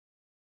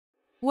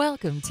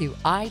Welcome to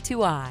Eye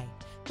to Eye,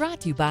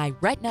 brought to you by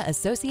Retina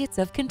Associates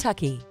of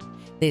Kentucky.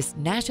 This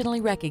nationally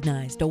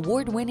recognized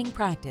award-winning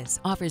practice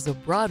offers a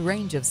broad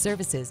range of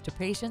services to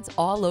patients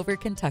all over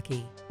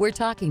Kentucky. We're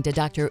talking to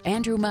Dr.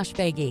 Andrew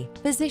Moshfeghi,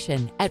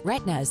 physician at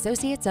Retina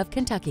Associates of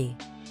Kentucky.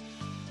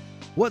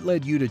 What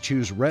led you to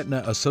choose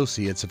Retina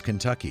Associates of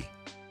Kentucky?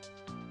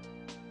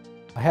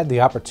 I had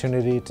the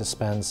opportunity to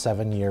spend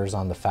 7 years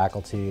on the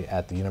faculty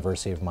at the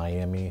University of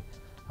Miami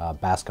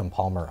Bascom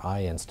Palmer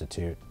Eye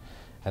Institute.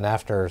 And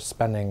after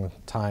spending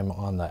time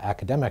on the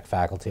academic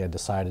faculty, I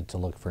decided to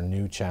look for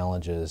new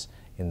challenges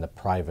in the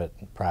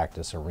private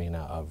practice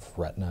arena of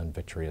retina and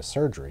vitreous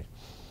surgery.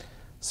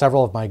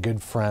 Several of my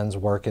good friends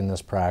work in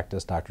this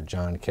practice, Dr.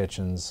 John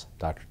Kitchens,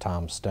 Dr.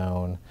 Tom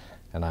Stone,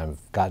 and I've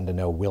gotten to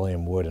know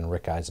William Wood and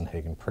Rick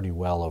Eisenhagen pretty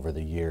well over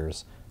the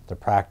years. The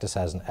practice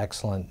has an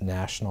excellent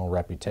national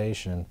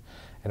reputation,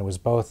 and it was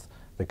both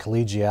the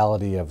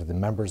collegiality of the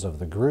members of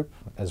the group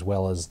as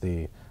well as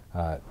the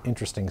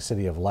interesting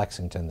city of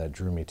Lexington that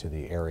drew me to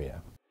the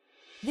area.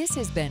 This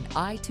has been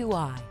Eye to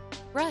Eye,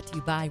 brought to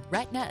you by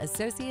Retina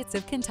Associates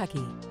of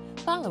Kentucky.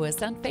 Follow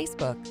us on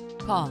Facebook,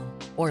 call,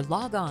 or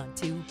log on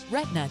to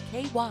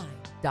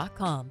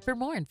retinaky.com for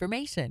more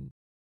information.